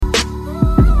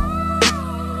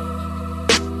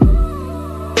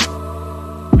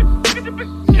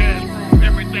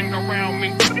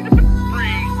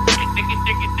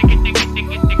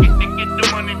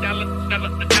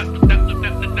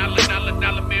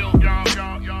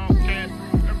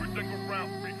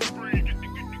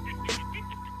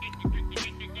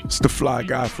the Fly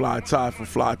Guy, Fly Tie for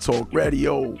Fly Talk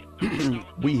Radio.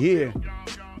 We here,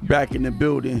 back in the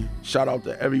building. Shout out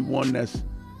to everyone that's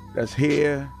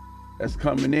here, that's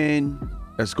coming in,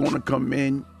 that's going to come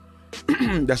in,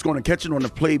 that's going to catch it on the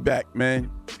playback, man.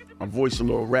 My voice a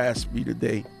little raspy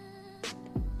today,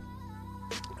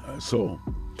 so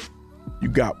you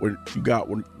got what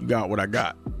I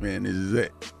got, man. This is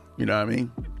it. You know what I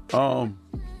mean?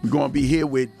 We're gonna be here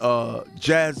with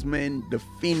Jasmine, the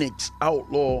Phoenix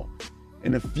Outlaw,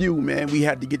 and a few, man. We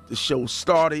had to get the show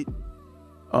started.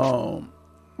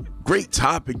 Great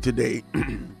topic today.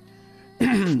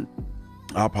 I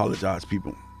apologize,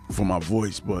 people, for my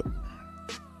voice, but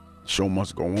show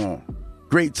must go on.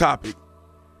 Great topic.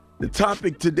 The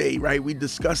topic today, right? We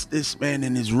discussed this, man,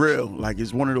 and it's real. Like,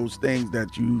 it's one of those things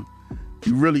that you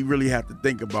really, really have to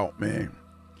think about, man.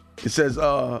 It says,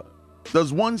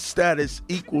 does one status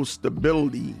equal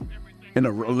stability in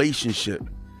a relationship?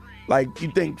 Like,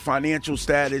 you think financial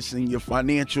status and your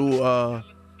financial,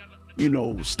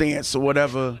 stance or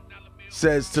whatever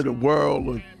says to the world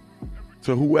or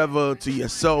to whoever, to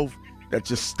yourself, that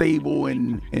you're stable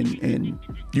and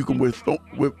you can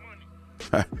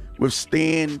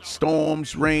withstand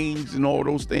storms, rains, and all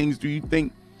those things? Do you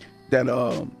think that,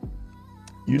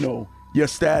 your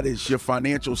status, your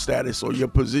financial status, or your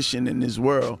position in this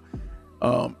world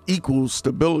equals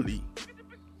stability?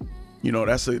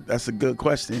 That's a good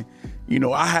question.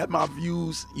 I had my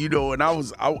views, and I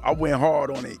went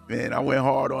hard on it, man. I went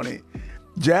hard on it.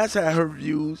 Jazz had her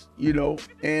views,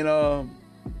 and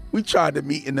we tried to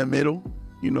meet in the middle,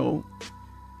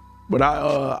 but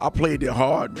I played it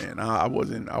hard, man. I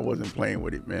wasn't playing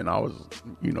with it, man. I was,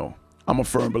 I'm a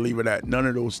firm believer that none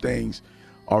of those things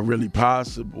are really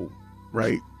possible,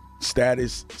 right?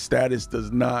 Status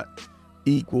does not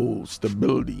equal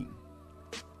stability,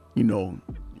 because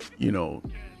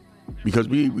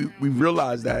we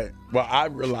realize that. Well, I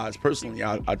realize personally,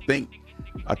 I think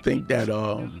that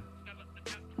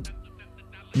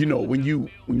when you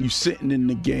sitting in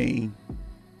the game,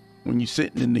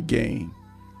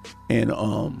 and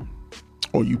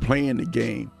or you playing the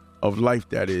game of life,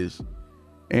 that is,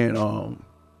 and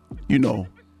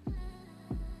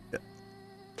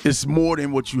it's more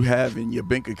than what you have in your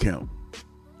bank account.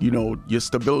 Your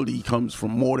stability comes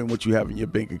from more than what you have in your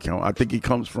bank account. I think it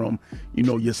comes from,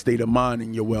 your state of mind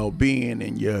and your well-being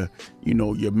and your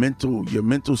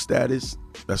mental status,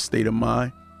 that state of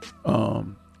mind.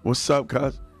 What's up,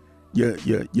 cuz?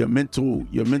 Your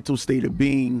mental state of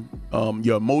being,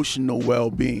 your emotional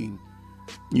well-being,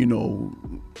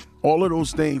 all of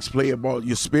those things play about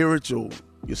your spiritual.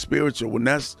 When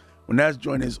that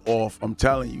joint is off, I'm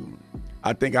telling you,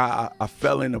 I think I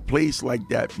fell in a place like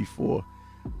that before.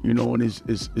 And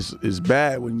it's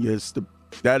bad when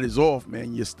that is off,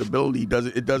 man. Your stability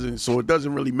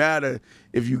doesn't really matter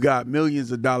if you got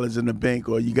millions of dollars in the bank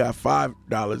or you got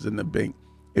 $5 in the bank.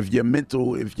 If your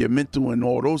mental and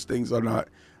all those things are not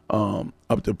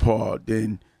up to par,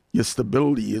 then your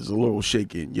stability is a little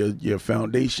shaken. Your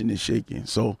foundation is shaken.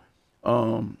 So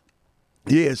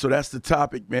so that's the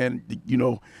topic, man.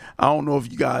 I don't know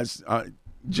if you guys,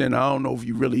 Jen, I don't know if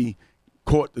you really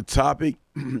caught the topic,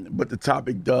 but the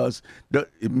topic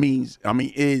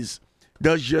is,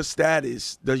 does your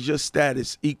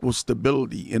status equal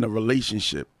stability in a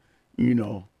relationship?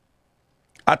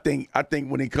 I think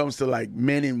when it comes to like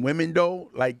men and women though,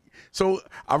 like, so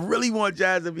I really want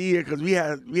Jazz to be here because we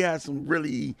had some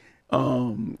really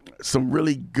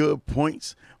good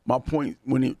points. My point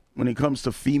when it comes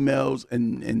to females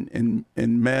and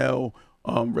male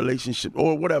relationship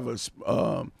or whatever,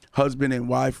 husband and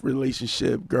wife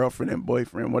relationship, girlfriend and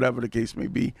boyfriend, whatever the case may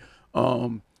be.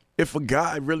 If a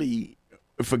guy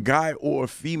or a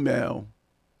female,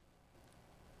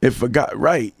 if a guy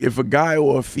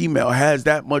or a female has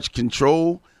that much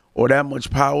control or that much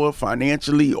power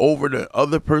financially over the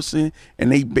other person,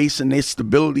 and they basing their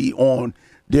stability on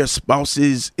their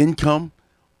spouse's income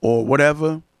or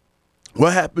whatever,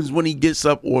 what happens when he gets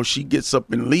up or she gets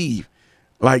up and leave?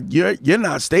 Like, you're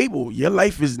not stable. Your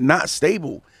life is not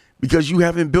stable because you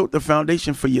haven't built the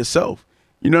foundation for yourself.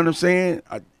 You know what I'm saying?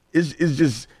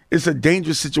 It's a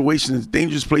dangerous situation. It's a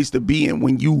dangerous place to be in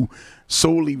when you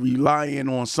solely relying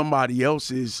on somebody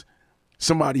else's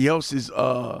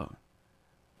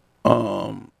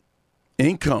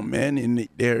income, man, and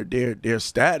their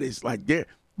status. Like,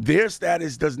 their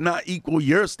status does not equal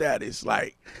your status.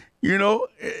 Like,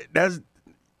 that's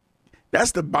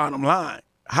the bottom line.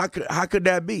 How could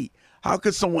that be? How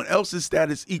could someone else's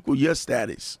status equal your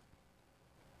status?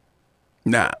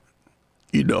 Nah,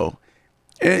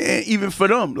 and even for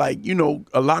them, like,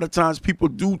 a lot of times people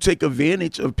do take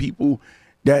advantage of people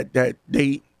that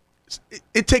they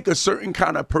it take a certain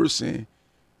kind of person.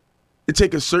 It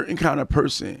take a certain kind of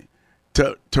person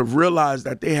to realize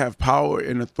that they have power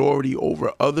and authority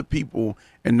over other people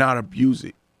and not abuse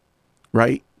it,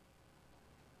 right?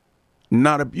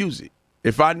 Not abuse it.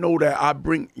 If I know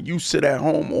that you sit at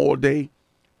home all day,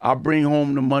 I bring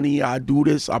home the money, I do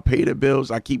this, I pay the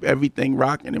bills, I keep everything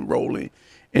rocking and rolling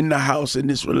in the house, in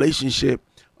this relationship,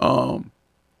 to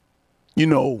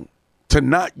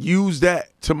not use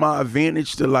that to my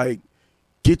advantage to like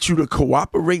get you to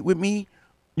cooperate with me,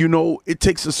 it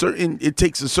takes a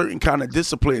certain kind of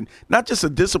discipline. Not just a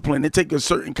discipline, it takes a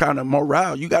certain kind of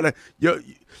morale. You gotta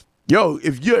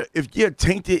if you're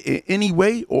tainted in any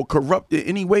way or corrupted in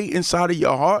any way inside of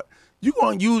your heart, you're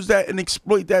gonna use that and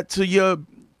exploit that to your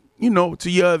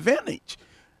advantage.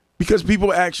 Because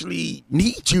people actually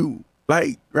need you.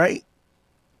 Like, right?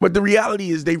 But the reality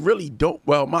is they really don't.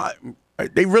 Well,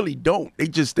 they really don't. They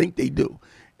just think they do.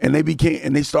 And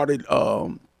they started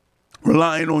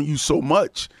relying on you so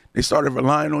much. They started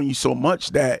relying on you so much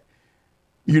that,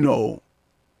 you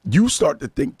start to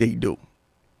think they do.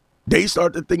 They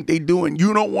start to think they do, and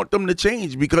you don't want them to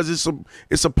change because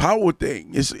it's a power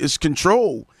thing. It's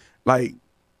control. Like,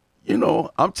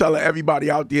 I'm telling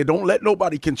everybody out there, don't let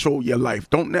nobody control your life.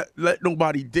 Don't let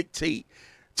nobody dictate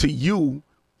to you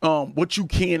what you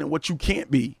can and what you can't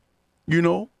be.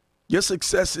 Your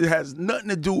success has nothing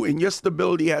to do, and your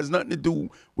stability has nothing to do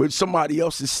with somebody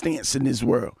else's stance in this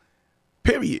world.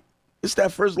 Period. It's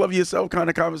that first love yourself kind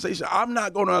of conversation. I'm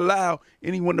not going to allow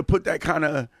anyone to put that kind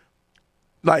of,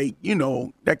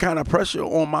 that kind of pressure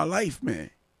on my life, man.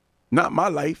 Not my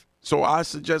life. So I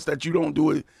suggest that you don't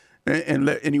do it and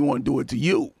let anyone do it to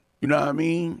you. You know what I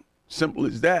mean? Simple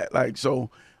as that. Like, so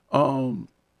to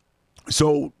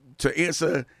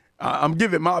answer, I'm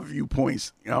giving my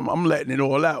viewpoints. I'm letting it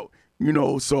all out.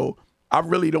 So I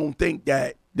really don't think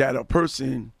that a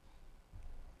person,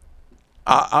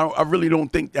 I really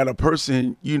don't think that a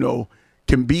person,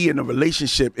 can be in a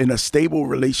relationship, in a stable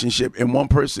relationship, and one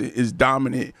person is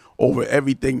dominant over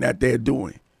everything that they're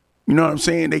doing. You know what I'm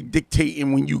saying? They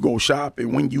dictating when you go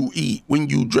shopping, when you eat, when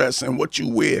you dress, and what you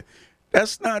wear.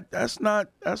 That's not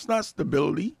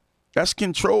stability. That's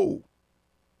control.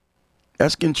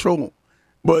 That's control.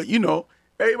 But,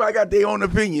 everybody got their own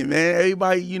opinion, man.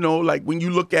 Everybody, like when you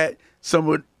look at some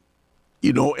of,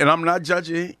 and I'm not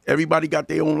judging. Everybody got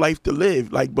their own life to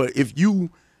live. Like, but if you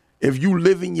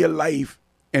living your life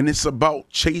and it's about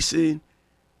chasing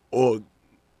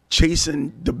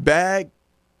the bag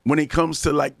when it comes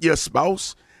to like your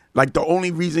spouse, like the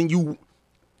only reason you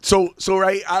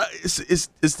right,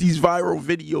 it's these viral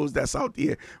videos that's out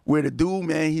there where the dude,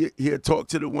 man, he'll talk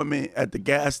to the woman at the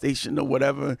gas station or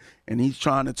whatever, and he's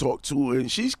trying to talk to her,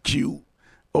 and she's cute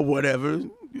or whatever,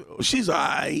 she's all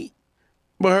right,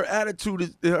 but her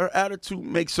attitude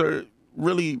makes her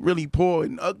really, really poor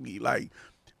and ugly. Like,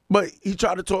 but he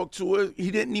tried to talk to her.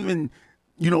 He didn't even,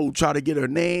 try to get her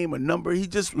name or number. He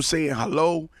just was saying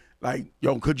hello. Like,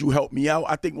 yo, could you help me out?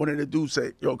 I think one of the dudes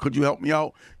said, yo, could you help me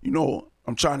out?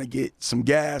 I'm trying to get some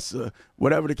gas or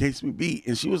whatever the case may be.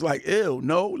 And she was like, ew,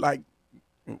 no, like,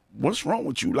 what's wrong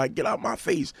with you? Like, get out my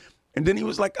face. And then he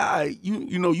was like, all right,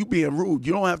 you being rude.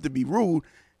 You don't have to be rude.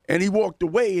 And he walked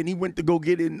away and he went to go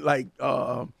get in like,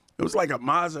 it was like a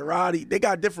Maserati. They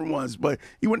got different ones, but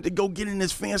he went to go get in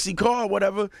this fancy car or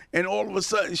whatever. And all of a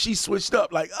sudden she switched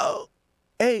up like, oh,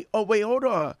 hey, oh, wait, hold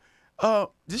on.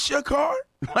 This your car?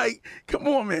 Like, come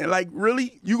on, man. Like,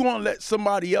 really? You gonna let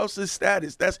somebody else's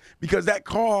status? That's because that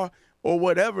car or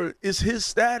whatever is his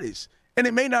status. And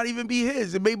it may not even be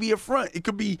his. It may be a front. It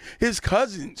could be his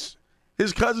cousins.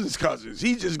 His cousin's cousins.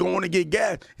 He's just going to get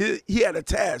gas. He had a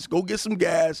task. Go get some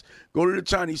gas, go to the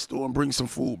Chinese store and bring some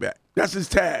food back. That's his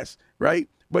task, right?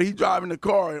 But he's driving the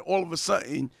car and all of a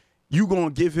sudden you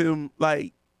gonna give him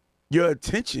like your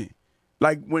attention.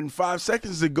 Like when 5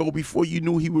 seconds ago, before you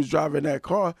knew he was driving that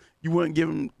car, you wouldn't give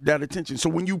him that attention. So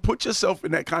when you put yourself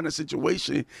in that kind of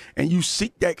situation and you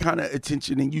seek that kind of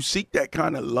attention and you seek that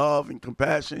kind of love and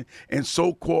compassion and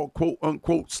so-called quote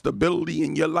unquote stability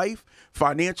in your life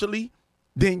financially,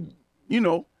 then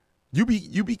you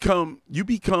become a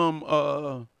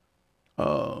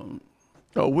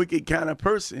wicked kind of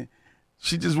person.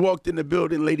 She just walked in the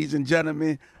building, ladies and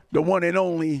gentlemen, the one and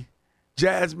only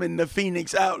Jasmine, the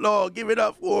Phoenix Outlaw. Give it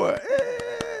up for her.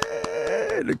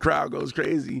 Hey, the crowd goes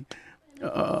crazy.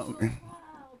 Yeah.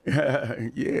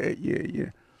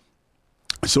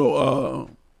 So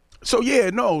yeah,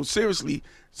 no, seriously.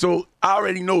 So I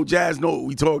already know Jazz know what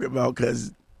we talking about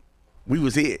because we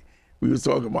was here. We was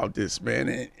talking about this,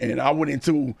 man. And I went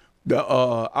into the,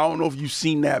 I don't know if you've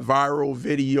seen that viral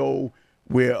video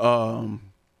where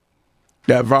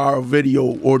that viral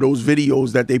video or those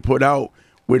videos that they put out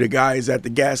where the guy is at the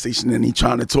gas station and he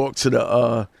trying to talk to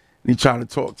the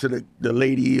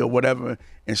lady or whatever,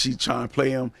 and she's trying to play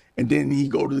him, and then he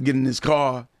go to get in his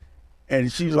car,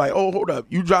 and she's like, "Oh, hold up,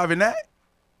 you driving that?"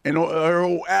 And her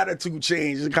whole attitude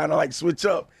changed and kind of like switch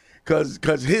up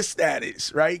because his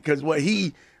status, right? Because what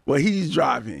he's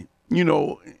driving, you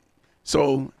know.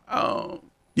 So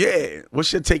yeah,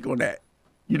 what's your take on that?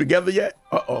 You together yet?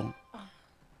 Uh-oh.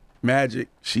 Magic,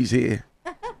 she's here.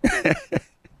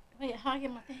 Wait, how I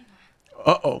get my thing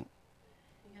on? Uh-oh.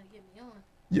 You gotta get me on.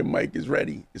 Your mic is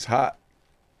ready. It's hot.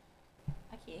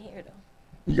 I can't hear though.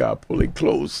 You gotta pull it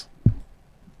close.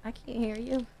 I can't hear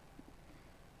you.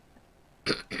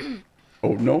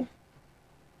 Oh no?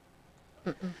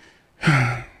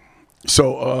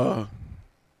 So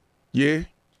yeah.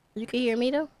 You can hear me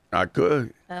though? I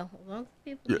could. Oh, as long as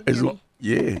people Yeah, can hear me.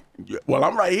 yeah. Well,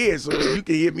 I'm right here, so you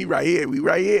can hear me right here. We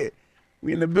right here.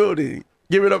 We in the building.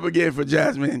 Give it up again for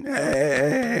Jasmine.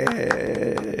 Hey.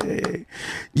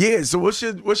 Yeah. So what's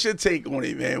your take on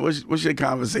it, man? What's your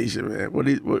conversation, man? What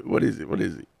is it? What is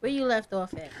it? Where you left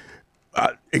off at?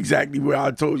 Exactly where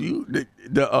I told you.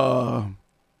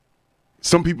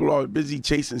 Some people are busy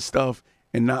chasing stuff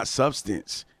and not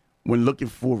substance when looking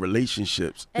for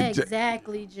relationships.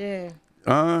 Exactly, Jim.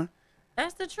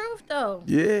 That's the truth, though.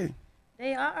 Yeah.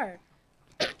 They are.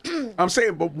 I'm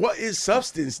saying, but what is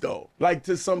substance though? Like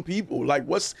to some people, like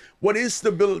what is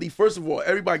stability? First of all,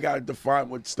 everybody got to define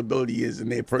what stability is in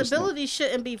their personal. Stability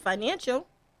shouldn't be financial.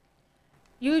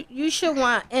 You should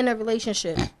want in a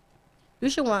relationship. You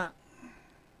should want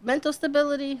mental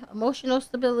stability, emotional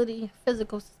stability,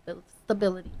 physical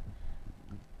stability.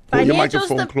 Pull your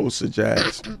microphone closer,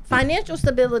 Jazz. Financial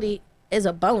stability is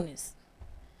a bonus.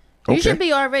 You should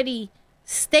be already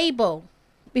stable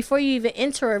before you even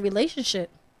enter a relationship.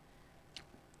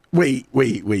 Wait.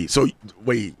 So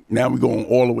now we're going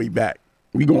all the way back.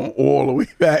 We're going all the way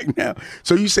back now.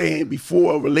 So you saying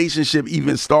before a relationship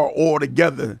even start all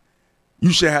together,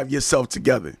 you should have yourself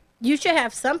together. You should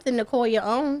have something to call your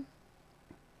own.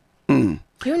 You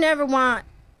never want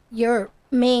your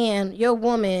man, your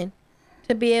woman,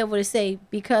 to be able to say,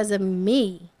 because of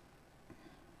me,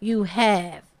 you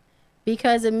have.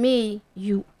 Because of me,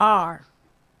 you are.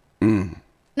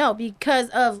 No, because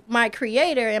of my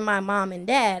creator and my mom and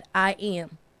dad, I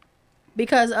am.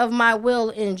 Because of my will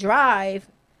and drive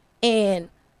and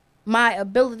my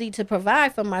ability to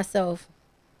provide for myself,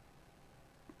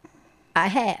 I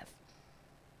have.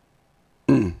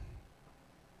 It's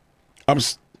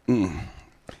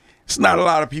not a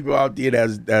lot of people out there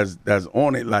that's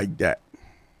on it like that.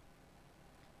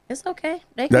 It's okay.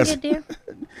 They can get there.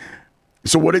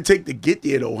 So what it take to get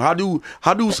there though? How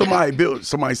do somebody build?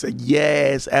 Somebody say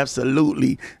yes,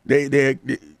 absolutely. They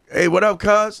hey, what up,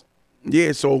 cuz?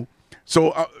 Yeah. So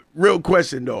real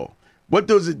question though, what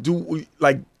does it do?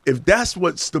 Like if that's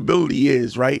what stability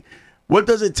is, right? What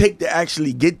does it take to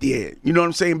actually get there? You know what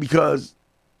I'm saying? Because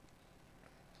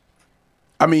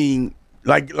I mean,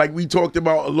 like we talked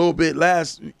about a little bit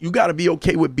last, you got to be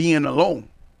okay with being alone.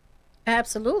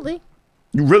 Absolutely.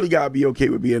 You really got to be okay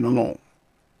with being alone.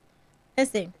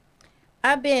 Listen,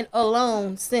 I've been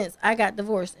alone since I got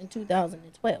divorced in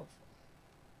 2012.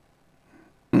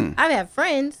 I've had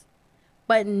friends,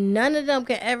 but none of them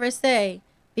can ever say,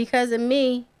 because of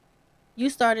me, you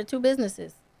started 2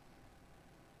 businesses.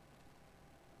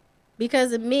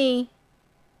 Because of me,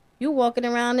 you walking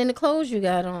around in the clothes you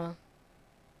got on.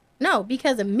 No,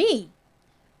 because of me,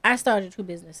 I started 2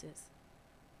 businesses.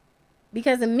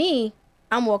 Because of me,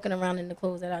 I'm walking around in the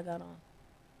clothes that I got on.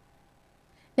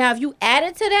 Now, if you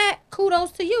added to that,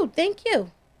 kudos to you. Thank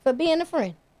you for being a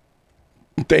friend.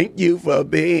 Thank you for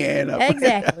being a friend.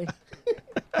 Exactly.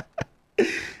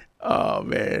 Oh,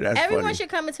 man, that's Everyone funny. should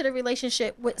come into the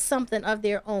relationship with something of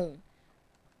their own.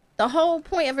 The whole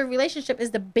point of a relationship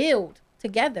is to build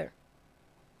together.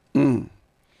 But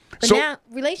So- now,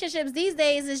 relationships these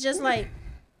days is just like,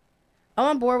 oh,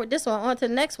 I'm bored with this one. On to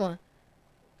the next one.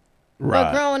 Right.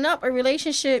 But growing up, a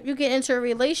relationship, you get into a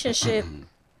relationship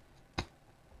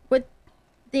with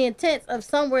the intent of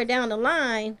somewhere down the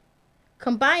line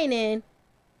combining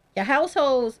your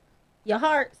households, your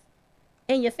hearts,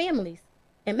 and your families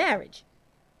and marriage.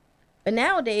 But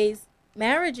nowadays,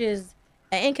 marriage is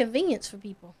an inconvenience for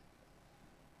people.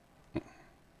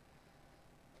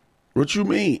 What you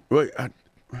mean?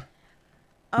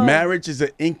 Marriage is an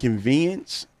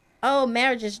inconvenience? Oh,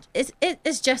 marriage is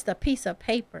it's just a piece of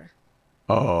paper.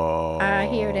 Oh. I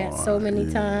hear that so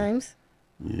many times.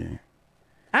 Yeah.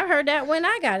 I heard that when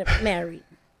I got married.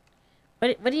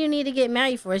 What do you need to get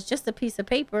married for? It's just a piece of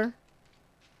paper.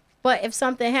 But if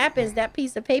something happens, that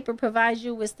piece of paper provides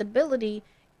you with stability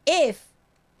if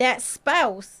that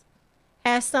spouse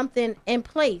has something in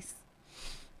place.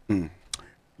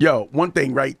 Yo, one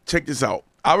thing, right? Check this out.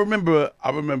 I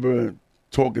remember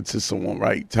talking to someone,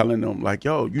 right? Telling them like,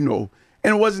 yo,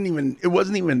 and it wasn't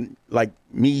even like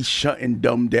me shutting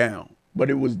them down, but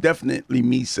it was definitely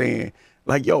me saying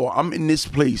like, yo, I'm in this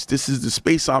place. This is the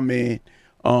space I'm in.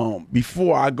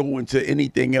 Before I go into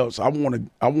anything else, I want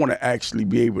to actually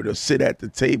be able to sit at the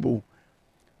table,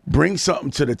 bring something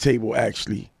to the table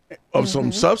actually of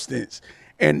some substance,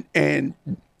 and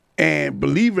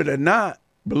believe it or not,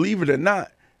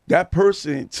 that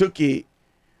person took it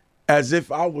as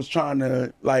if I was trying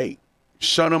to like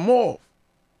shut them off.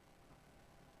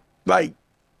 Like,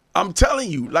 I'm telling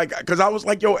you, like, because I was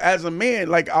like, yo, as a man,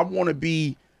 like, I want to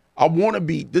be,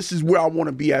 this is where I want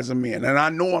to be as a man. And I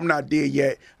know I'm not there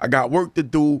yet. I got work to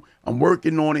do. I'm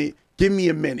working on it. Give me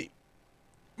a minute.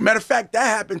 Matter of fact, that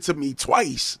happened to me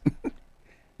twice.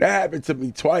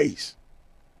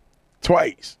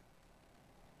 Twice.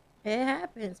 It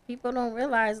happens. People don't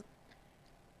realize.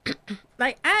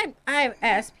 Like, I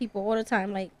ask people all the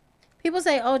time, like, people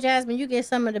say, oh, Jasmine, you get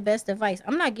some of the best advice.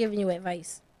 I'm not giving you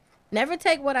advice. Never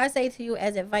take what I say to you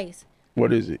as advice.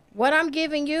 What is it? What I'm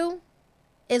giving you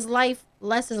is life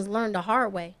lessons learned the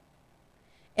hard way.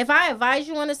 If I advise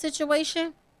you on a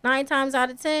situation, 9 times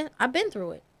out of 10, I've been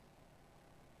through it.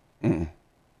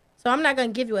 So I'm not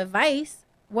going to give you advice.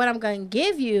 What I'm going to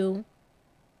give you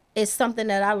is something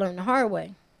that I learned the hard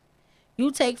way.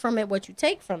 You take from it what you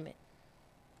take from it.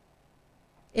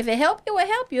 If it help you, it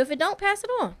help you. If it don't, pass it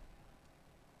on.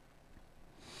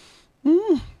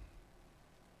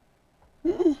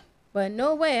 But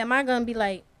no way am I going to be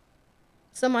like,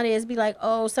 somebody is be like,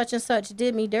 oh, such and such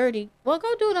did me dirty. Well,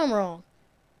 go do them wrong.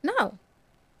 No.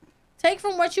 Take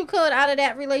from what you could out of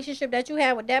that relationship that you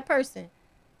had with that person.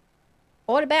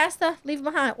 All the bad stuff, leave it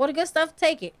behind. All the good stuff,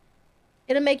 take it.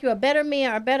 It'll make you a better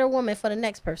man or a better woman for the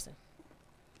next person.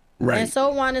 Right. And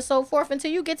so on and so forth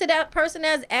until you get to that person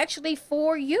that's actually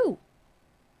for you.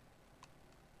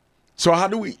 So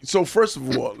so first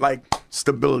of all, like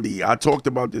stability. I talked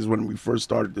about this when we first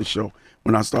started the show,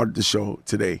 when I started the show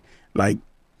today. Like,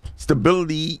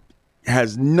 stability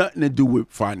has nothing to do with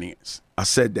finance. I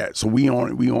said that. So we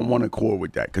on one accord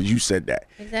with that because you said that.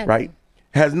 Exactly. Right?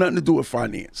 Has nothing to do with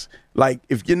finance. Like,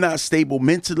 if you're not stable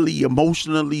mentally,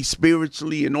 emotionally,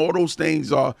 spiritually, and all those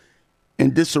things are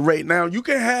in disarray. Now, you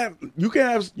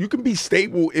can be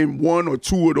stable in one or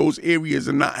two of those areas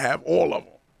and not have all of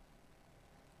them.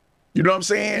 You know what I'm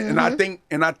saying? Mm-hmm.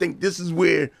 And I think this is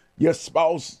where your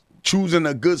spouse, choosing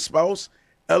a good spouse,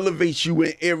 elevates you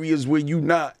in areas where you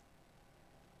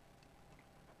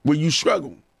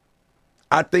struggle.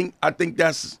 I think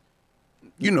that's,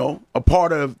 a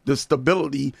part of the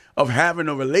stability of having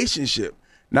a relationship,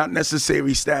 not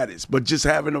necessarily status, but just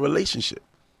having a relationship.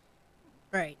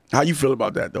 Right. How you feel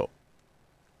about that, though?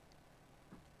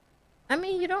 I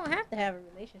mean, you don't have to have a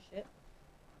relationship.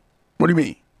 What do you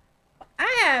mean?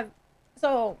 I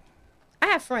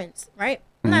have friends, right?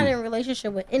 I'm not in a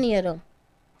relationship with any of them.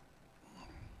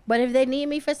 But if they need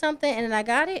me for something and I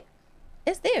got it,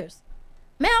 it's theirs.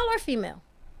 Male or female.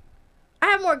 I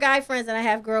have more guy friends than I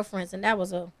have girlfriends, and that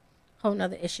was a whole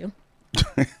nother issue.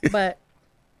 But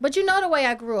you know the way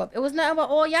I grew up. It was nothing but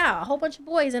all y'all, a whole bunch of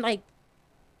boys and like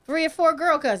 3 or 4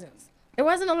 girl cousins. There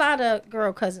wasn't a lot of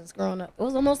girl cousins growing up. It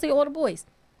was mostly all the boys.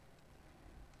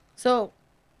 So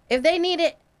if they need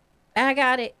it and I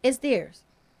got it, it's theirs.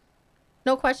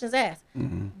 No questions asked.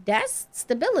 Mm-hmm. That's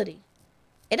stability.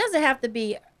 It doesn't have to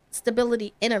be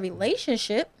stability in a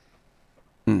relationship.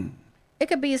 It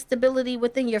could be a stability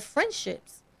within your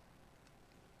friendships.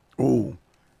 Oh,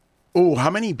 how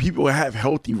many people have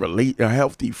healthy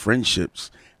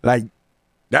friendships? Like,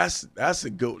 that's a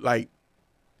good, like,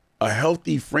 a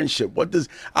healthy friendship. What does,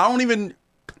 I don't even,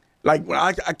 like, when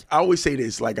I always say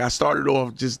this, like, I started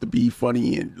off just to be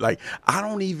funny and, like, I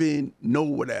don't even know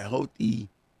what a healthy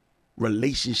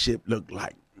relationship look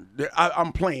like.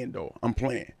 I'm playing, though. I'm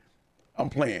playing.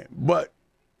 But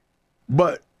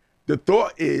the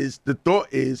thought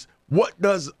is, what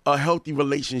does a healthy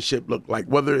relationship look like?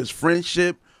 Whether it's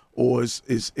friendship or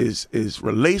is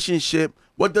relationship,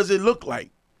 what does it look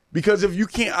like? Because if you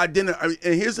can't identify,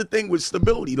 and here's the thing with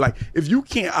stability, like, if you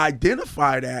can't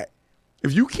identify that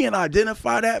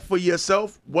for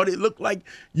yourself, what it looked like,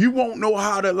 you won't know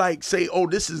how to, like, say, oh,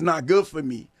 this is not good for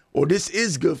me, or this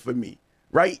is good for me,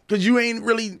 right? Because you ain't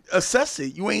really assess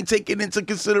it. You ain't taking into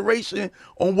consideration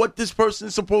on what this person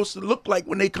is supposed to look like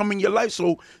when they come in your life.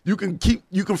 So you can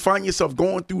find yourself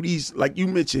going through these, like you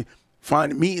mentioned,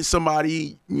 meeting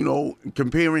somebody,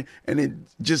 comparing, and it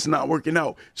just not working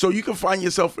out. So you can find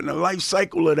yourself in a life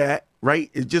cycle of that, right?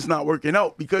 It's just not working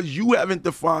out because you haven't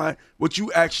defined what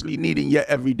you actually need in your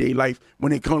everyday life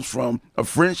when it comes from a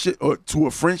friendship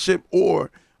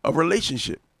or a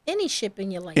relationship. Any ship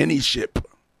in your life. Any ship.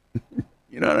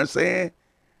 You know what I'm saying?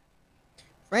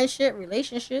 Friendship,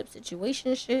 relationship,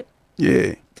 situationship.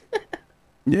 Yeah.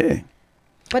 Yeah.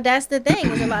 But that's the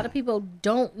thing, is a lot of people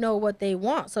don't know what they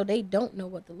want, so they don't know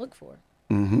what to look for.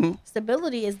 Mm-hmm.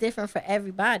 Stability is different for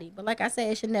everybody. But like I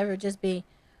said, it should never just be,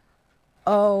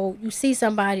 oh, you see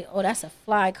somebody, oh, that's a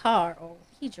fly car, oh,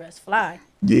 he dressed fly.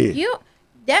 Yeah.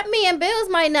 That man bills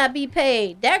might not be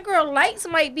paid. That girl lights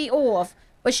might be off,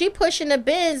 but she pushing the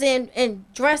Benz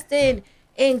and dressed in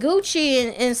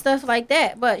Gucci and stuff like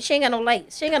that. But she ain't got no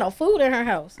lights. She ain't got no food in her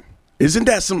house. Isn't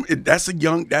that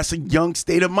that's a young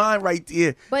state of mind right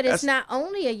there. But it's not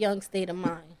only a young state of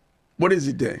mind. What is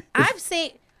it then? I've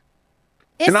seen.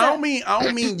 And I don't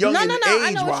mean young in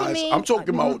age wise. I'm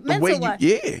talking about the way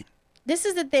yeah. This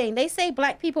is the thing. They say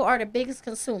black people are the biggest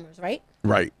consumers, right?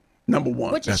 Right. Number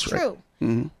one. Which is true. Right.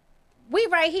 Mm-hmm. We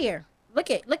right here.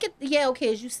 Look at the Yale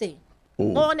kids you see.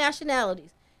 Ooh. All nationalities.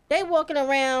 They walking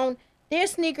around, their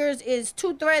sneakers is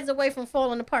 2 threads away from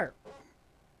falling apart.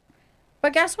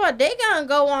 But guess what? They gonna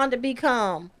go on to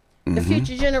become the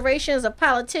future generations of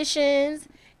politicians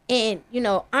and,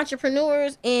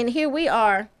 entrepreneurs. And here we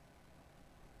are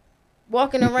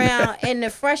walking around in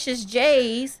the freshest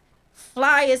J's,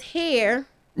 flyest hair,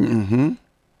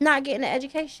 not getting an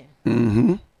education.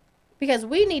 Mm-hmm. Because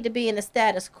we need to be in the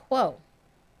status quo.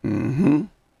 Mm-hmm.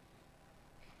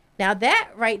 Now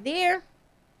that right there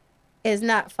is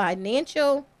not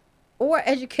financial or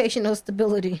educational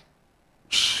stability.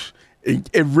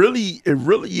 It really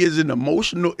isn't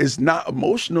emotional. It's not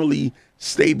emotionally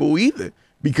stable either,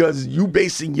 because you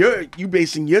basing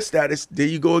your status. There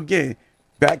you go again.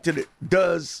 Back to the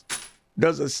does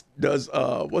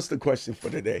what's the question for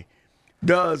today?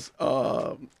 Does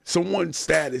someone's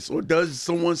status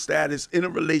in a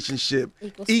relationship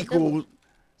equal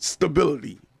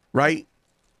stability? Right?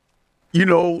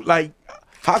 Like.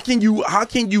 How can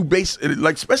you base it,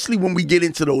 like, especially when we get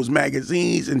into those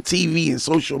magazines and TV and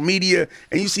social media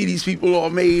and you see these people all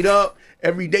made up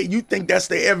every day, you think that's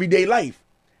their everyday life.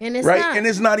 And it's right? not. And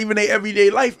it's not even their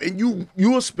everyday life. And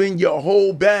you'll spend your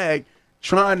whole bag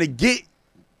trying to get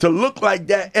to look like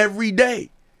that every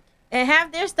day. And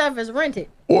half their stuff is rented.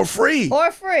 Or free.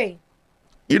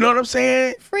 You know what I'm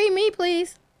saying? Free me,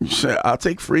 please. I'll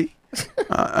take free.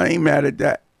 I ain't mad at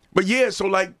that. But yeah, so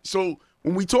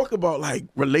when we talk about like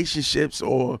relationships,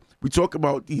 or we talk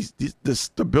about the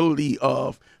stability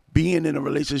of being in a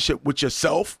relationship with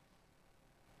yourself,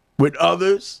 with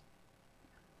others,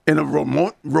 in a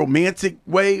romantic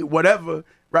way, whatever,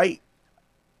 right?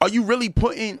 Are you really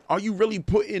putting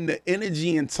the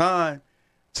energy and time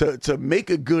to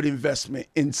make a good investment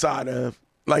inside of,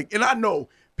 like, and I know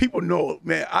people know,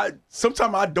 man,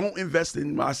 sometimes I don't invest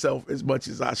in myself as much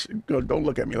as I should. Don't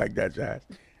look at me like that, Jazz.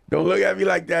 Don't look at me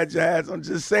like that, Jazz. I'm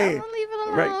just saying. Don't leave it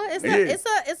alone. Right?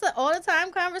 It's an all the time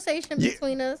conversation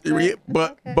between us.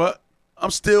 But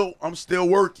I'm still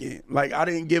working. Like, I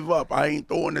didn't give up. I ain't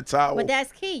throwing the towel. But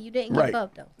that's key. You didn't give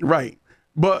up though. Right.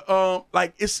 But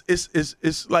like it's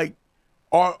like,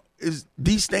 is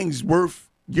these things worth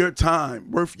your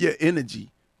time, worth your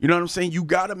energy? You know what I'm saying? You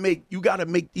gotta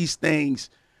make these things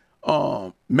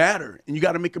matter, and you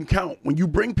gotta make them count. When you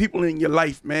bring people in your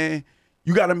life, man,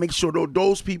 you got to make sure that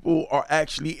those people are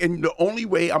actually, and the only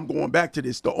way, I'm going back to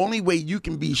this, the only way you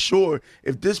can be sure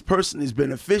if this person is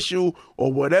beneficial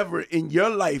or whatever in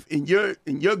your life, in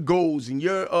your goals, in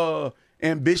your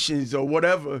ambitions or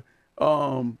whatever,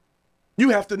 you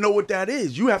have to know what that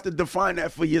is. You have to define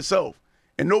that for yourself.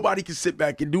 And nobody can sit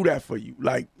back and do that for you.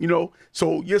 Like,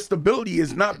 so your stability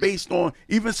is not based on,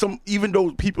 even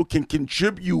though people can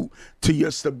contribute to your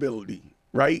stability,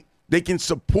 right? They can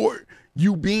support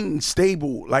you being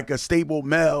stable, like a stable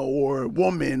male or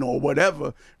woman or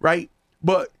whatever, right?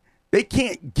 But they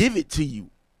can't give it to you.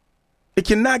 They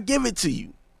cannot give it to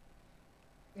you.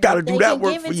 Got to do that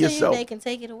work for yourself. They can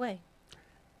take it away.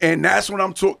 And that's what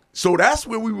I'm talking. So that's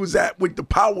where we was at with the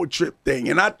power trip thing.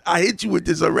 And I hit you with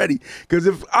this already. Because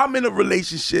if I'm in a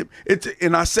relationship,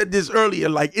 and I said this earlier,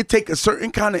 like, it take a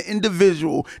certain kind of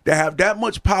individual to have that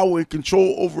much power and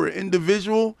control over an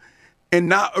individual and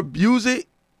not abuse it,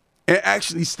 and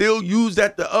actually still use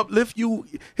that to uplift you.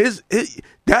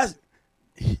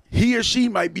 He or she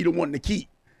might be the one to keep.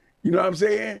 You know what I'm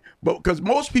saying? But because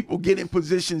most people get in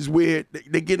positions where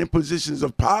they get in positions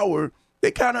of power, they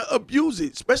kind of abuse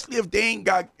it, especially if they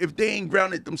ain't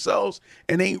grounded themselves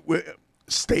and ain't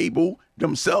stable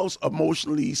themselves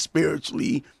emotionally,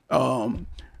 spiritually, and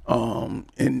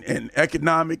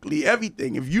economically,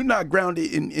 everything. If you're not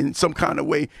grounded in some kind of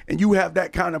way and you have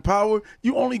that kind of power,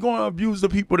 you only going to abuse the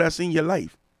people that's in your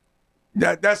life.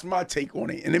 That's my take on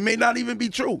it. And it may not even be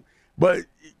true, but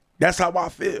that's how I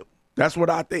feel. That's what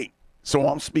I think. So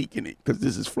I'm speaking it because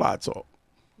this is Fly Talk.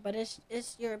 But it's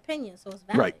your opinion, so it's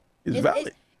valid. Right. It's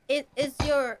valid. It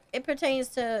pertains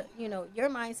to, your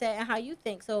mindset and how you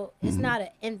think. So it's not an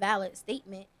invalid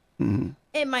statement.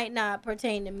 It might not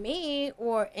pertain to me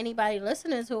or anybody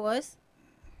listening to us,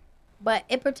 but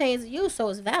it pertains to you, so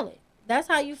it's valid. That's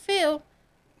how you feel.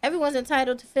 Everyone's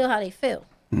entitled to feel how they feel.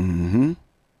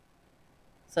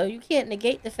 So you can't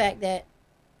negate the fact that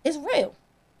it's real.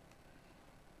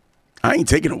 I ain't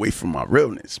taking away from my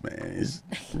realness, man. It's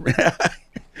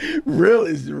real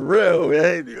is real,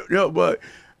 man.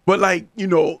 But like,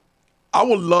 I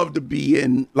would love to be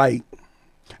in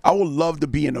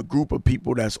a group of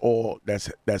people that's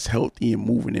healthy and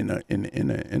moving in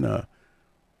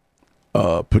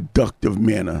a productive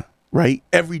manner, right?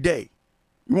 Every day.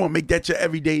 You want to make that your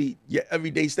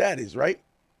everyday status, right?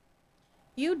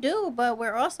 You do, but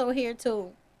we're also here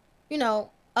to,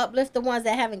 uplift the ones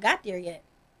that haven't got there yet.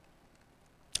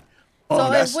 So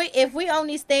if we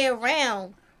only stay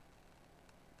around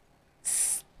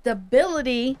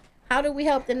stability, how do we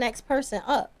help the next person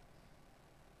up?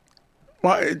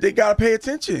 Well, they gotta pay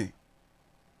attention.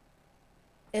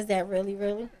 Is that really?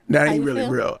 That ain't really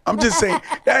real. I'm just saying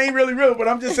that ain't really real, but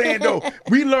I'm just saying though,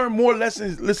 we learn more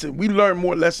lessons. Listen, we learn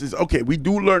more lessons. Okay, we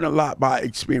do learn a lot by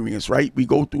experience, right? We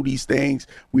go through these things,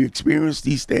 we experience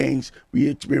these things, we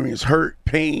experience hurt,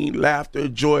 pain, laughter,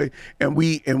 joy, and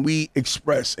we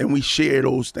express and we share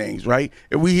those things, right?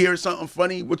 If we hear something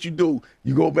funny, what you do?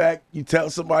 You go back, you tell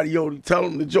somebody, you tell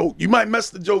them the joke. You might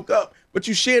mess the joke up, but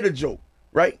you share the joke,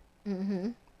 right?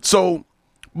 So,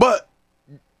 but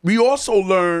we also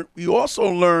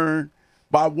learn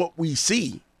by what we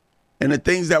see and the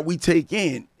things that we take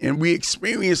in, and we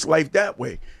experience life that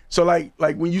way. So like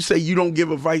when you say you don't give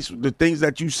advice, the things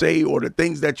that you say or the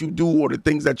things that you do or the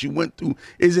things that you went through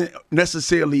isn't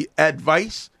necessarily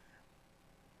advice,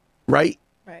 right?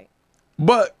 Right.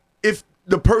 But if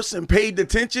the person paid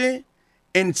attention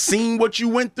and seen what you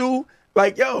went through,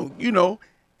 like, and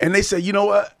they say, you know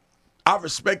what? I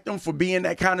respect them for being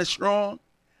that kind of strong.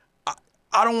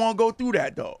 I don't want to go through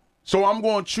that though. So I'm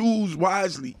going to choose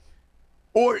wisely.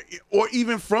 Or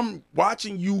even from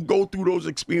watching you go through those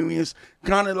experiences,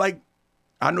 kind of like,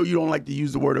 I know you don't like to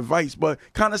use the word advice, but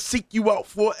kind of seek you out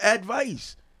for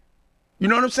advice. You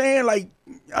know what I'm saying? Like,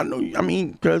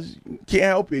 because you can't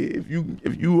help it. If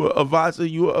you an advisor,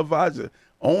 you're an advisor.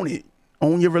 Own it.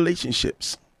 Own your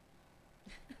relationships.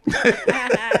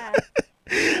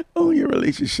 Own your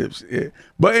relationships. Yeah.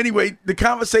 But anyway, the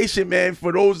conversation, man,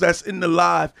 for those that's in the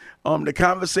live, the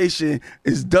conversation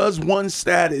is, does one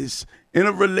status in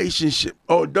a relationship,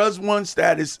 or does one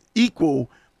status equal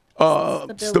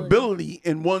stability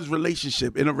in one's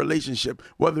relationship, in a relationship,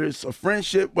 whether it's a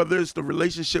friendship, whether it's the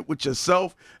relationship with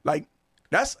yourself? Like,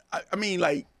 that's,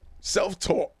 like,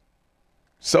 self-talk.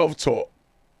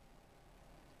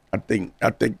 I think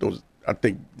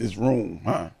this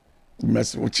room,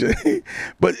 messing with you.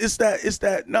 But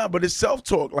but it's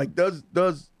self-talk. Like, does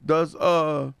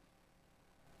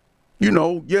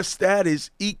your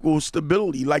status equal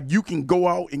stability? Like, you can go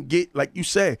out and get, like you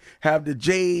said, have the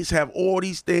J's, have all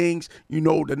these things,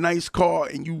 the nice car,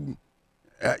 and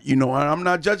and I'm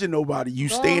not judging nobody. You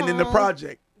staying in the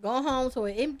project. Go home to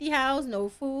an empty house, no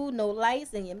food, no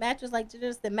lights, and your mattress, like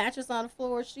just the mattress on the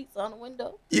floor, sheets on the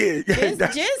window. Yeah. Jen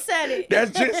said it. That's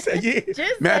Jen said, yeah.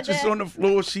 Jen mattress said that. On the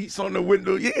floor, sheets on the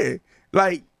window, yeah.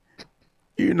 Like,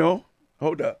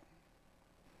 hold up.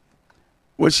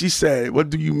 What she said,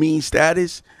 what do you mean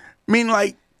status?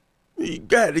 Like,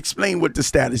 go ahead, explain what the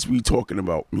status we talking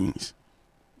about means.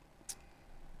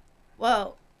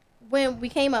 Well, when we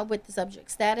came up with the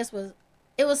subject, status was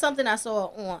something I saw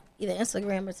on either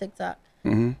Instagram or TikTok.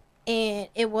 And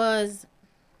it was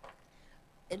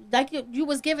like you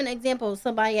was giving an example of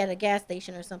somebody at a gas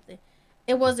station or something.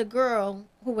 It was a girl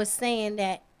who was saying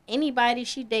that anybody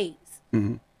she dates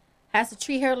has to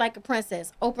treat her like a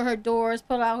princess, open her doors,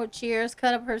 pull out her chairs,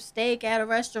 cut up her steak at a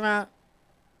restaurant.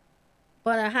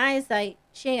 But in hindsight,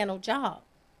 she ain't got no job.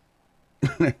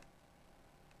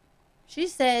 She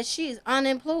says she's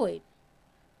unemployed,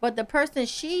 but the person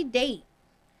she dates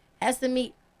has to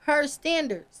meet her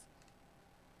standards.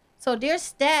 So their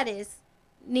status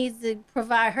needs to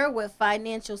provide her with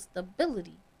financial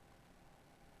stability.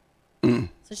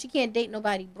 So she can't date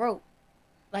nobody broke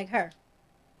like her.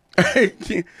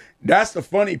 That's the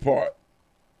funny part.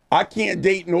 I can't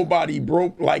date nobody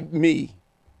broke like me.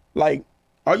 Like,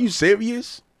 are you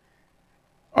serious?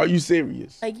 Are you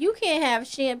serious? Like, you can't have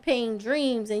champagne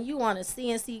dreams and you want a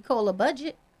CNC cola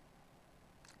budget.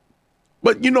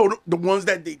 But you know the ones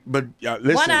that they. But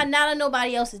listen. Why not on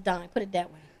nobody else's dime? Put it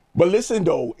that way. But listen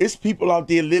though, it's people out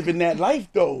there living that life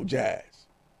though, Jazz.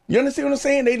 You understand what I'm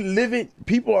saying? They live it.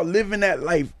 People are living that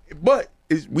life. But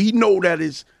we know that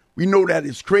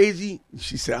it's crazy.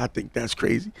 She said, "I think that's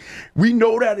crazy." We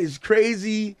know that it's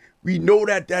crazy. We know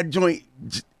that joint,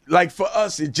 like for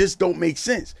us, it just don't make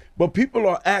sense. But people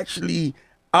are actually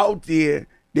out there.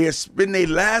 They're spending their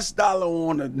last dollar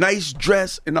on a nice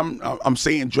dress, and I'm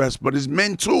saying dress, but it's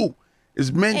men too.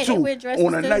 It's men too They wear dresses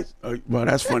on a too. nice. Well,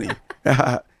 that's funny.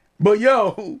 But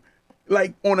yo,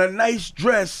 like on a nice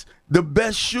dress, the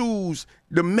best shoes,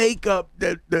 the makeup,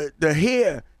 the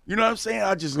hair. You know what I'm saying?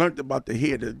 I just learned about the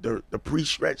hair, the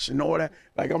pre-stretch and all that.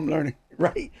 Like I'm learning,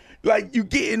 right? Like you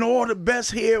getting all the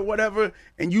best hair, whatever,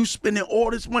 and you spending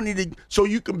all this money so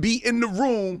you can be in the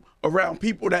room around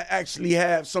people that actually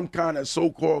have some kind of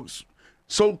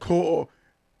so-called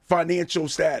financial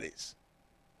status.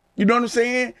 You know what I'm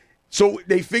saying? So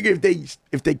they figure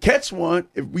if they catch one,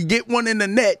 if we get one in the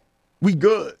net, we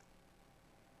good.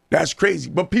 That's crazy.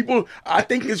 But people, I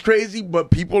think it's crazy, but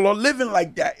people are living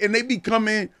like that. And they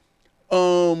becoming,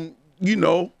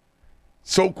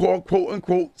 so-called,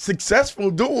 quote-unquote,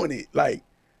 successful doing it. Like,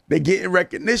 they getting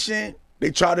recognition.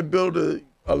 They try to build a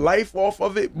life off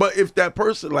of it. But if that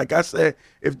person, like I said,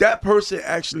 if that person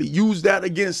actually used that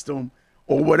against them,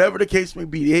 or whatever the case may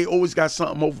be, they always got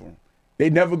something over them. They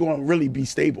never going to really be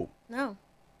stable. No.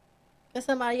 Because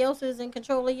somebody else is in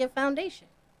control of your foundation.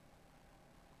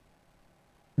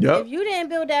 Yep. If you didn't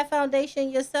build that foundation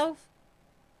yourself,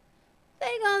 they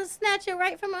gonna snatch it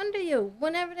right from under you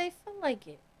whenever they feel like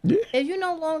it. Yeah. If you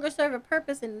no longer serve a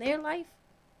purpose in their life,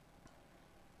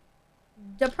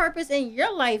 the purpose in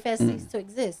your life has ceased to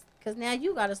exist. Because now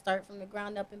you got to start from the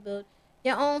ground up and build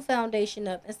your own foundation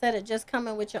up instead of just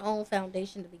coming with your own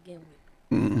foundation to begin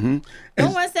with. Mm-hmm. No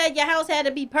one said your house had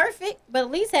to be perfect, but at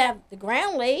least have the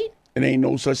ground laid. It ain't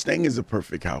no such thing as a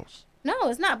perfect house. No,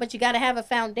 it's not. But you got to have a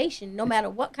foundation no matter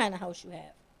what kind of house you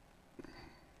have.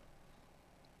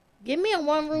 Give me a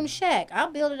one-room shack. I'll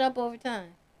build it up over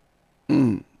time.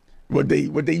 What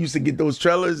they used to get those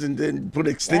trailers and then put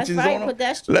extensions That's right. on them. Put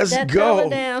that, Let's that go. trailer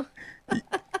down.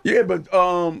 Yeah, but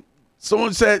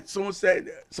someone said,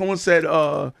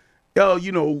 yo,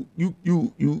 you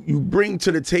bring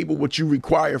to the table what you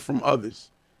require from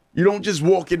others. You don't just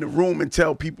walk in the room and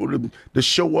tell people to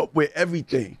show up with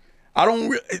everything. I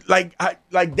don't like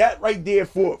that right there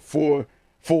for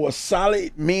a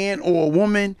solid man or a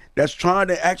woman that's trying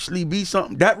to actually be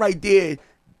something. That right there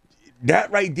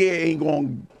ain't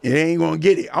gonna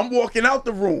get it. I'm walking out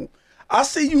the room. I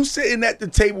see you sitting at the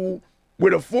table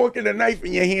with a fork and a knife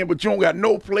in your hand, but you don't got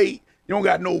no plate, you don't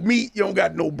got no meat, you don't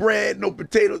got no bread, no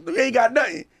potatoes, you ain't got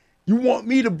nothing. You want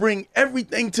me to bring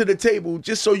everything to the table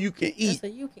just so you can eat. Just so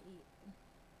you can eat.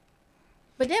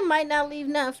 But they might not leave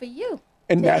nothing for you.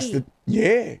 And that's eat.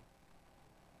 Yeah.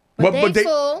 But they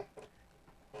full.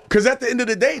 Because at the end of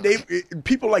the day,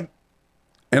 people like,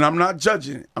 and I'm not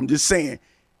judging, I'm just saying,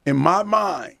 in my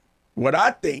mind, what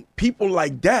I think, people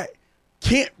like that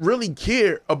can't really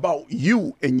care about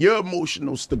you and your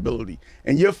emotional stability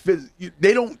and your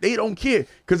they don't care.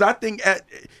 Because I think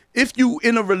if you're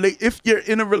in a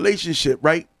relationship,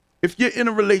 right? If you're in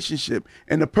a relationship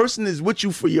and the person is with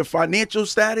you for your financial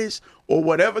status or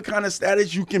whatever kind of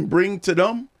status you can bring to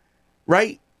them,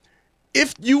 right?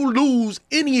 If you lose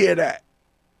any of that,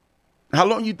 how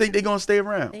long you think they're going to stay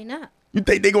around? They not. You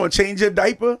think they're going to change your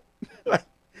diaper? Like,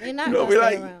 They not going to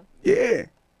stay around. Yeah.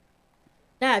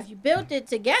 Now, if you built it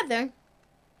together,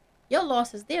 your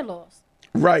loss is their loss.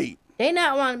 Right. They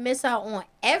not want to miss out on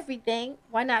everything.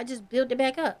 Why not just build it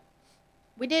back up?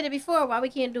 We did it before. Why we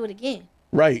can't do it again?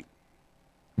 Right.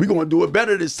 We're going to do it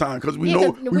better this time because we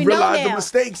realize the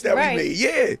mistakes that we made.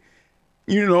 Yeah.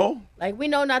 You know. Like, we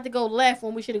know not to go left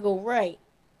when we should go right.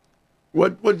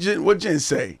 What Jen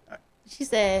say? She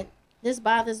said, this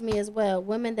bothers me as well.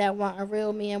 Women that want a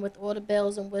real man with all the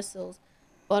bells and whistles,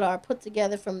 but are put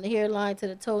together from the hairline to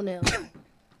the toenails.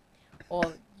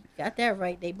 Or, got that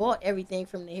right. They bought everything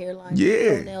from the hairline to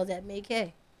the toenails at Make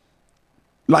Hay.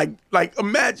 Like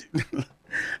imagine,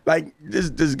 like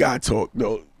this guy talk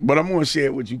though, but I'm gonna share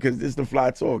it with you because this is the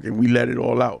Fly talk and we let it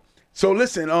all out. So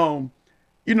listen,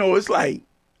 it's like,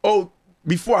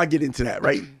 before I get into that,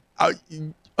 right?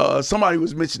 Somebody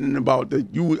was mentioning about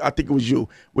I think it was you,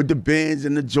 with the Benz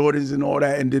and the Jordans and all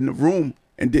that, and then the room,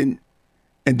 and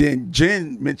then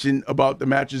Jen mentioned about the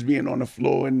mattress being on the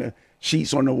floor and the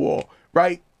sheets on the wall,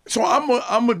 right? So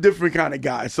I'm a different kind of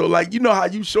guy. So like, you know how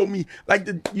you show me, like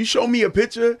you show me a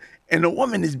picture and the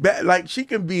woman is bad, like she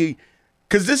can be,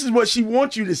 cause this is what she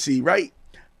wants you to see, right?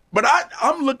 But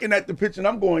I'm looking at the picture and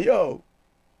I'm going, yo,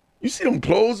 you see them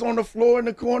clothes on the floor in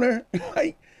the corner?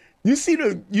 Like, you see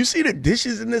the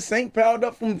dishes in the sink piled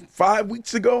up from 5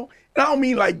 weeks ago? And I don't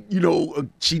mean like,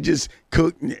 she just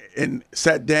cooked and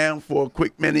sat down for a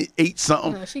quick minute, ate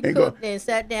something. No, she and cooked and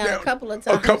sat down a couple of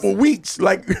times. A couple weeks,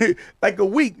 like like a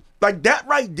week. Like that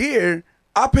right there,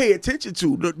 I pay attention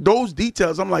to. Those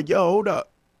details, I'm like, yo, hold up.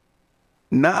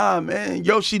 Nah, man.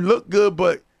 Yo, she looked good,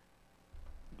 but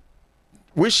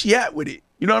where's she at with it?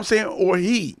 You know what I'm saying? Or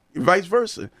he, vice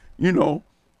versa. The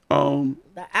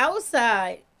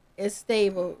outside is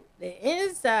stable. The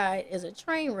inside is a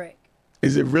train wreck.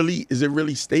 Is it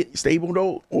really stable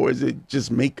though, or is it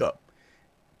just makeup?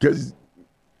 Because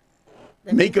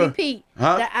makeup. Repeat.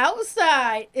 Huh? The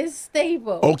outside is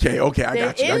stable. Okay, I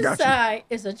got you. The inside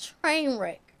is a train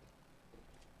wreck.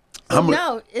 So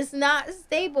no, it's not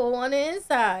stable on the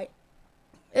inside.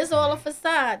 It's all a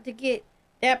facade to get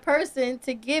that person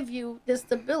to give you the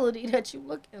stability that you're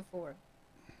looking for.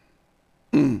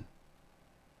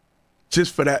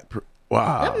 Just for that.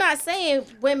 Wow. I'm not saying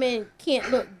women can't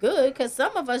look good, because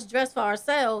some of us dress for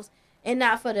ourselves and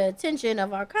not for the attention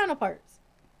of our counterparts.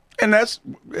 And that's,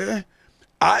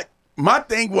 my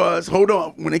thing was, hold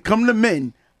on, when it comes to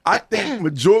men, I think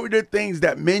majority of the things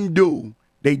that men do,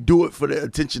 they do it for the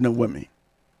attention of women.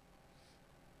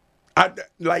 And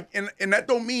that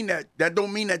don't mean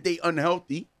that they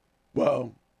unhealthy.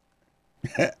 Well,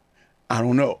 I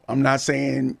don't know. I'm not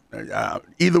saying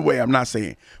either way. I'm not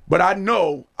saying, but I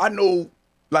know.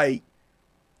 Like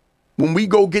when we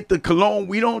go get the cologne,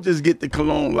 we don't just get the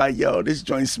cologne like, yo, this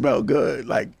joint smell good.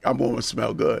 Like I'm gonna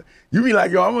smell good. You be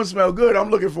like, yo, I'm gonna smell good. I'm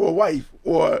looking for a wife,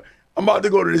 or I'm about to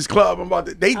go to this club.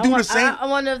 They do the same. I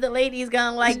wonder if the ladies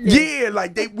gonna like this. Yeah,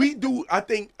 like we do. I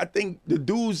think the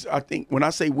dudes. I think when I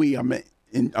say we, I'm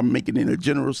making it a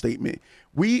general statement.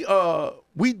 We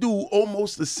do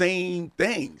almost the same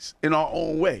things in our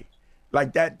own way,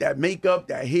 like that makeup,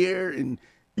 that hair, and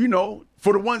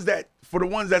for the ones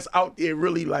that's out there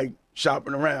really like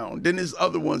shopping around. Then there's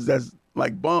other ones that's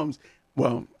like bums.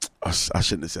 Well, I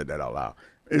shouldn't have said that out loud.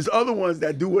 There's other ones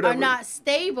that do whatever. Are not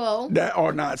stable. That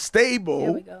are not stable.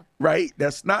 There we go. Right?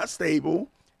 That's not stable.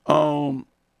 And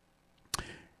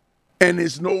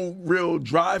there's no real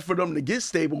drive for them to get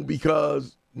stable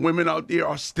because women out there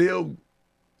are still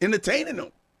entertaining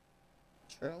them.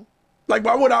 True. Like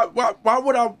why would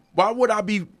I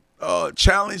be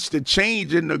challenged to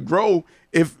change and to grow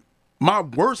if my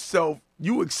worst self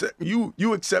you accept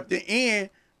it, and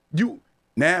you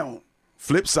now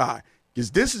flip side,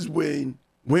 because this is when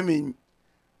women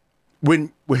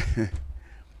when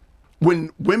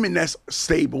women that's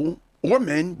stable, or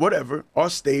men, whatever,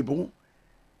 are stable,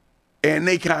 and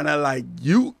they kind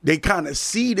of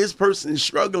see this person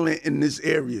struggling in this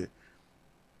area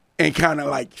and kind of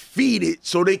like feed it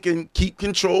so they can keep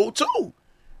control too.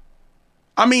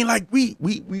 I mean, like we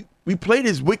play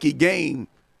this wicked game,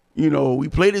 we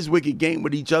play this wicked game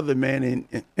with each other, man,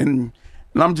 and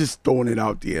I'm just throwing it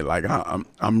out there. Like I'm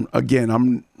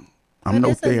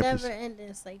no therapist. It's a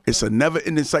never-ending cycle. It's a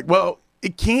never-ending cycle. Well,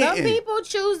 it can't. Some people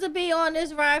choose to be on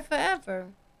this ride forever.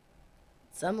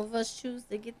 Some of us choose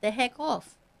to get the heck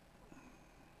off.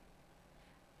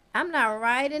 I'm not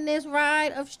riding this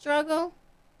ride of struggle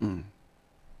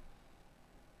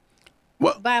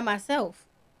by myself.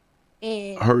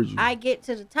 And heard you. I get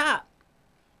to the top,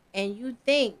 and you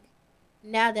think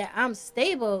now that I'm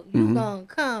stable, you gonna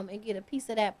come and get a piece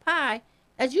of that pie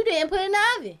that you didn't put in the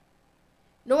oven,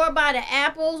 nor buy the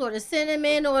apples or the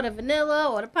cinnamon or the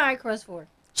vanilla or the pie crust for.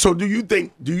 So do you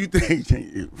think?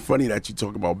 Funny that you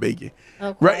talk about bacon,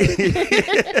 Okay. right?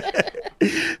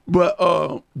 But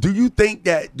do you think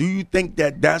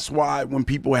that that's why when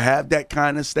people have that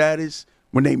kind of status,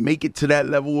 when they make it to that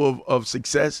level of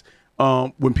success,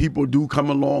 when people do come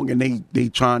along and they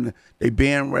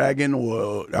bandwagon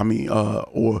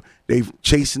or they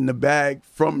chasing the bag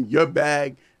from your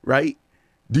bag, right?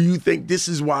 Do you think this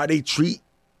is why they treat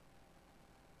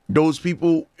those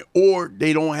people, or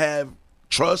they don't have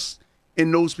trust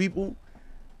in those people?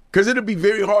 Because it'll be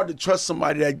very hard to trust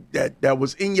somebody that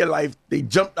was in your life. They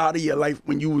jumped out of your life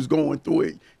when you was going through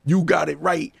it. You got it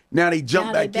right. Now they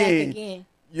jump back in. Again.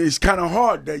 It's kind of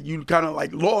hard that you kind of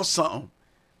like lost something.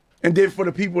 And then for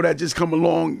the people that just come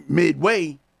along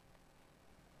midway,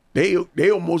 they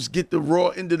almost get the raw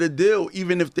end of the deal,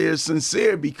 even if they're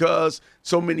sincere, because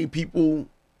so many people.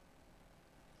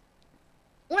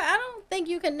 Well, I don't think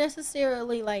you can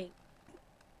necessarily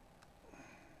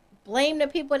blame the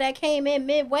people that came in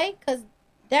midway, because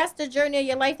that's the journey of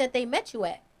your life that they met you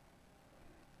at.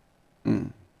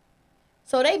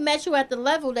 So they met you at the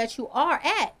level that you are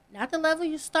at, not the level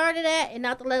you started at, and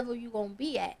not the level you're gonna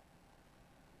be at.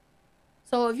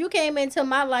 So if you came into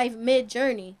my life mid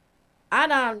journey, I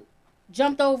done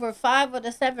jumped over 5 of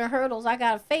the 7 hurdles I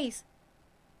gotta face.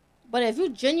 But if you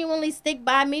genuinely stick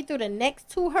by me through the next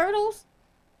 2 hurdles,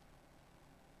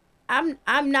 I'm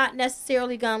not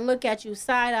necessarily gonna look at you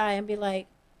side eye and be like,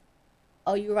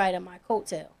 "Oh, you're right on my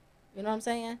coattail." You know what I'm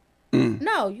saying?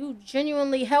 No, you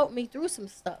genuinely helped me through some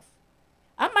stuff.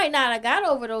 I might not have got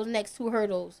over those next 2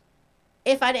 hurdles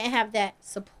if I didn't have that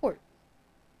support.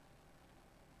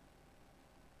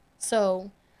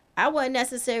 So I wouldn't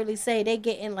necessarily say they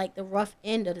getting like the rough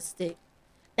end of the stick.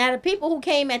 Now the people who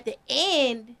came at the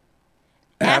end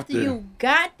after you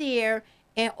got there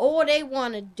and all they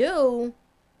want to do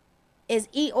is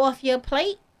eat off your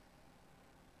plate,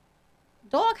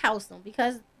 doghouse them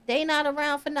because they not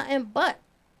around for nothing but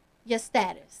your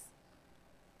status.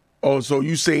 Oh, so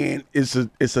you saying it's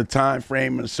a time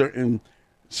frame and a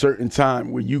certain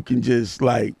time where you can just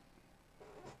like,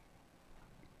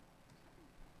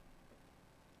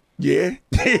 yeah,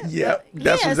 yeah,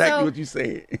 that's exactly what you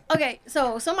saying. Okay,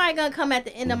 so somebody gonna come at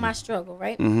the end of my struggle,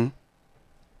 right? Mm-hmm.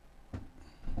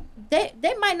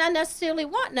 They might not necessarily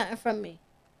want nothing from me.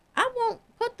 I won't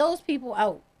put those people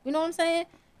out. You know what I'm saying?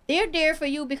 They're there for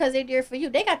you because they're there for you.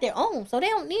 They got their own, so they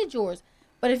don't need yours.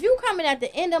 But if you coming at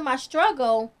the end of my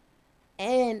struggle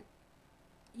and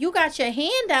you got your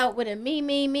hand out with a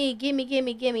me,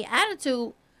 gimme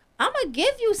attitude, I'm going to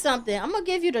give you something. I'm going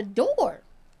to give you the door.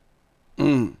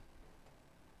 And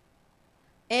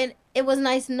it was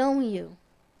nice knowing you.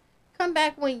 Come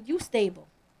back when you stable.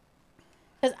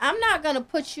 Because I'm not going to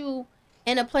put you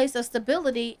in a place of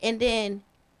stability and then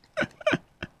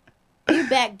you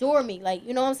backdoor me. Like,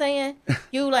 you know what I'm saying?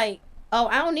 You like, oh,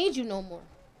 I don't need you no more.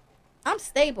 I'm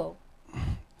stable.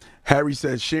 Harry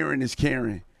says sharing is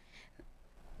caring.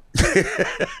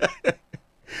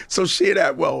 So share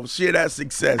that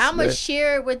success. I'm going to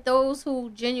share it with those who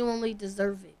genuinely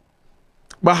deserve it.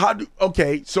 But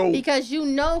because you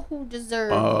know who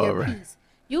deserves your peace.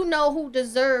 You know who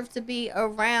deserves to be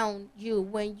around you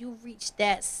when you reach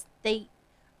that state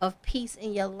of peace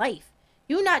in your life.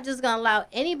 You're not just going to allow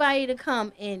anybody to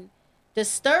come and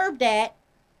disturb that.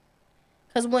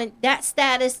 Because when that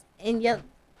status in your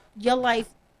life,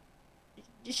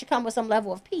 you should come with some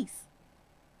level of peace.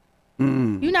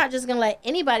 You're not just going to let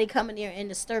anybody come in there and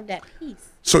disturb that peace.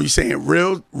 So you're saying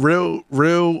real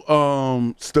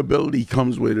stability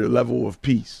comes with a level of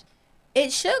peace.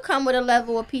 It should come with a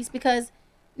level of peace because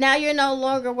now you're no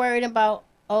longer worried about,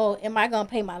 oh, am I going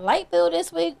to pay my light bill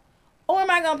this week? Or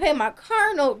am I going to pay my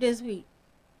car note this week?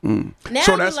 Now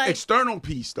So that's like, external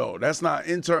peace, though. That's not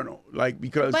internal. But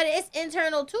it's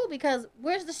internal, too, because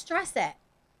where's the stress at?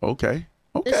 Okay.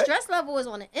 The stress level is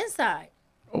on the inside.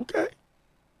 Okay.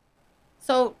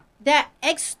 So that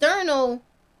external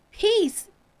peace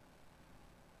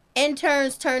in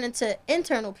turns turn into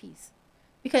internal peace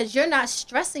because you're not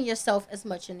stressing yourself as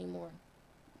much anymore.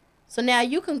 So now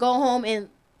you can go home and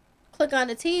click on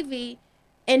the TV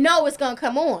and know it's going to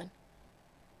come on.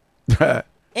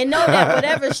 And know that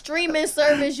whatever streaming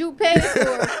service you pay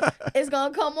for is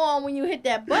going to come on when you hit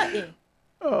that button.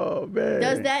 Oh, man.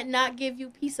 Does that not give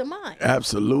you peace of mind?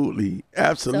 Absolutely.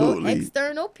 So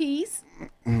external peace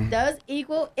does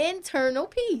equal internal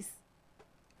peace.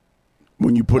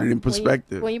 When you put it in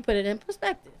perspective. When you put it in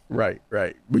perspective. Right.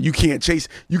 But you can't chase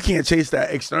that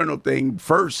external thing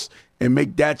first and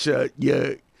make that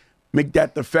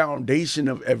the foundation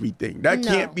of everything. That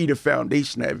can't be the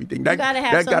foundation of everything. You gotta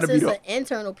have some sense of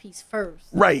internal peace first.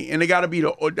 Right, and it gotta be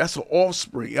that's an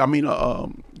offspring. I mean,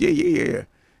 yeah.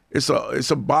 It's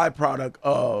a byproduct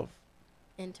of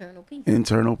internal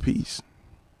peace.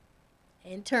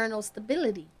 Internal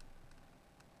stability.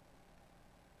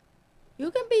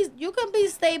 You can be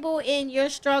stable in your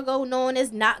struggle knowing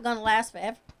it's not gonna last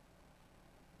forever.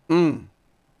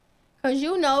 Cause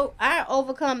I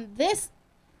overcome this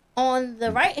on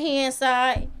the right hand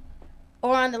side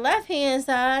or on the left hand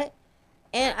side,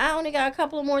 and I only got a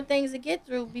couple of more things to get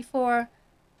through before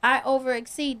I over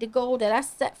exceed the goal that I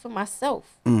set for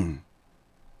myself.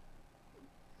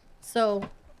 So,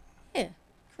 yeah,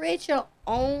 create your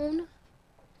own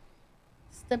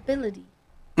stability.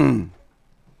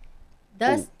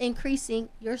 Thus increasing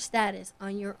your status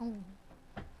on your own.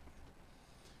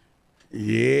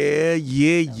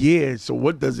 Yeah. So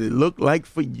what does it look like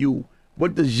for you?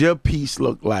 What does your peace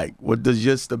look like? What does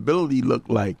your stability look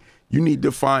like? You need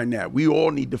to find that. We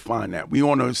all need to find that. We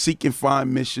on a seek and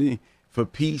find mission for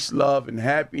peace, love, and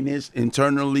happiness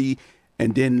internally,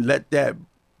 and then let that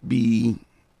be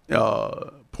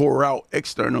pour out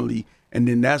externally, and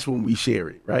then that's when we share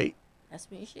it, right? That's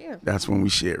when you share. That's when we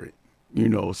share it. You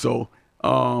know, so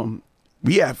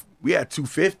we had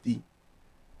 250,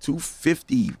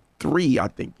 253, I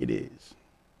think it is.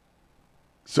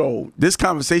 So this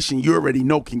conversation, you already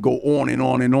know, can go on and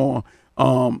on and on.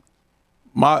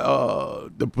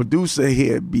 The producer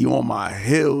here be on my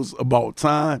heels about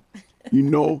time. You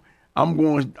know, I'm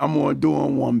going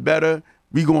doing one better.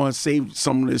 We going to save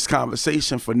some of this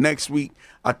conversation for next week.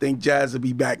 I think Jazz will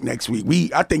be back next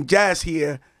week. I think Jazz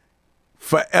here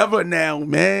forever now,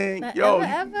 man.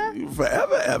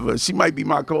 Forever ever. She might be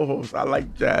my co-host. I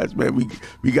like Jazz, man.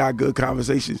 We got good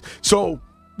conversations. So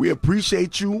we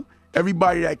appreciate you,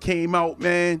 everybody that came out,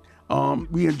 man.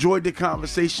 We enjoyed the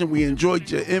conversation. We enjoyed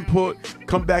your input.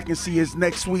 Come back and see us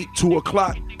next week,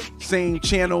 2:00, same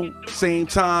channel, same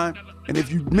time. And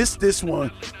if you missed this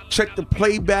one, check the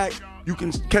playback. You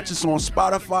can catch us on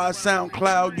Spotify,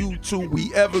 SoundCloud, YouTube.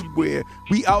 We everywhere.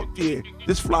 We out there.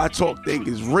 This Fly Talk thing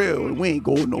is real, and we ain't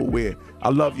going nowhere. I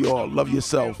love y'all. Love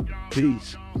yourself.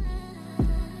 Peace.